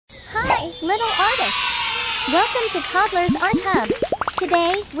Hi, little artists! Welcome to Toddler's Art Hub.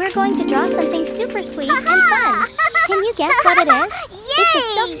 Today, we're going to draw something super sweet and fun. Can you guess what it is? It's a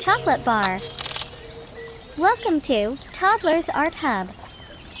silk chocolate bar. Welcome to Toddler's Art Hub.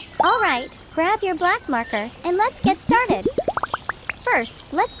 Alright, grab your black marker and let's get started. First,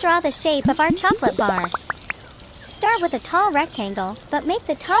 let's draw the shape of our chocolate bar. Start with a tall rectangle, but make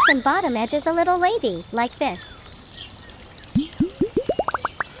the top and bottom edges a little wavy, like this.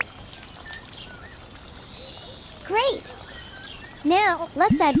 Great! Now,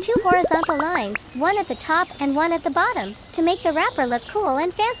 let's add two horizontal lines, one at the top and one at the bottom, to make the wrapper look cool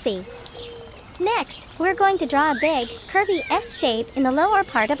and fancy. Next, we're going to draw a big, curvy S shape in the lower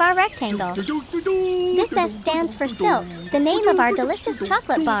part of our rectangle. This S stands for silk, the name of our delicious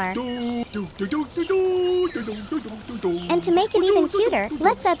chocolate bar. And to make it even cuter,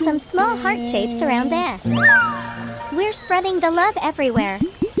 let's add some small heart shapes around the S. We're spreading the love everywhere.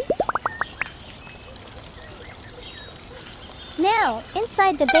 Now,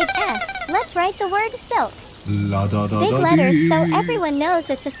 inside the big S, let's write the word silk. Big letters so everyone knows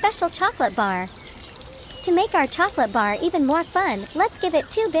it's a special chocolate bar. To make our chocolate bar even more fun, let's give it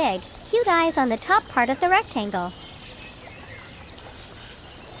two big, cute eyes on the top part of the rectangle.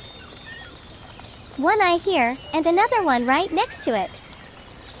 One eye here, and another one right next to it.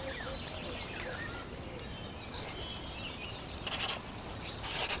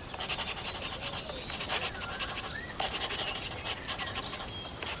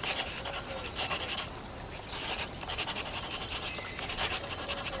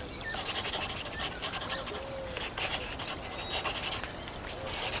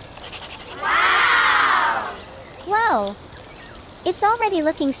 Wow! It's already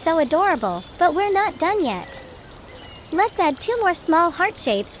looking so adorable, but we're not done yet. Let's add two more small heart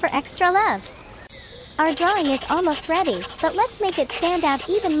shapes for extra love. Our drawing is almost ready, but let's make it stand out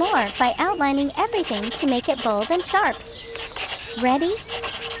even more by outlining everything to make it bold and sharp. Ready?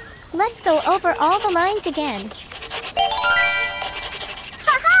 Let's go over all the lines again.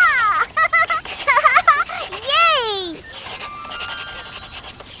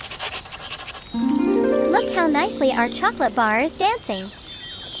 Look how nicely our chocolate bar is dancing.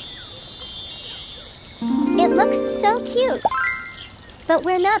 It looks so cute. But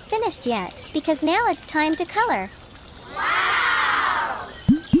we're not finished yet, because now it's time to color. Wow!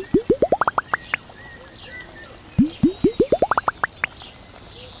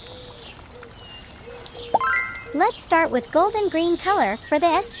 Let's start with golden green color for the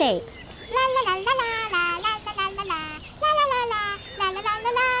S shape.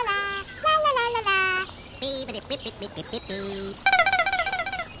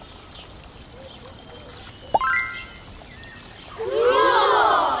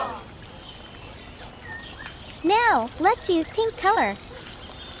 Now, let's use pink color.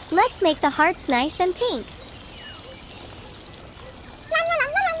 Let's make the hearts nice and pink.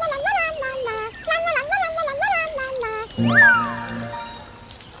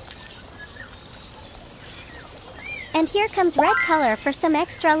 And here comes red color for some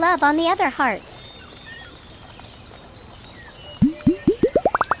extra love on the other hearts.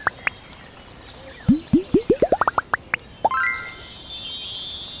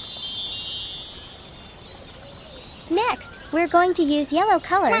 Next, we're going to use yellow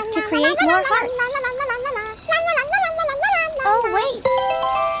color to create more hearts. Oh wait!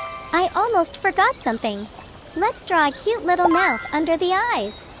 I almost forgot something. Let's draw a cute little mouth under the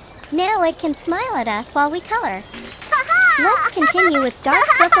eyes. Now it can smile at us while we color. Let's continue with dark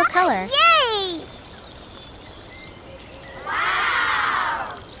purple color. Yay!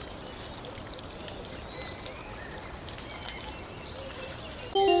 Wow!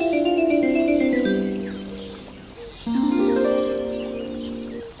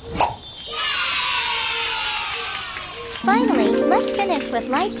 Finally, let's finish with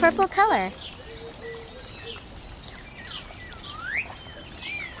light purple color.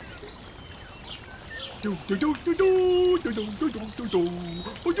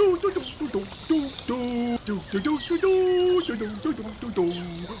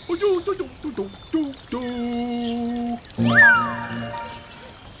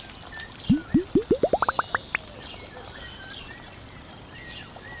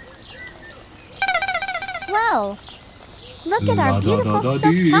 Wow! Look at our beautiful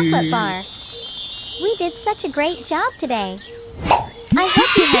silk chocolate bar. We did such a great job today. I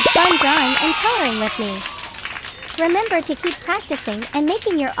hope you had fun drawing and coloring with me. Remember to keep practicing and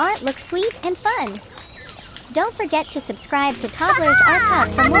making your art look sweet and fun. Don't forget to subscribe to Toddler's Art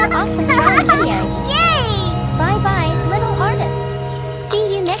Hub for more awesome drawing videos. Yay! Bye-bye, little artists.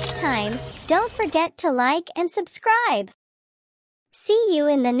 See you next time. Don't forget to like and subscribe. See you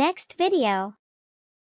in the next video.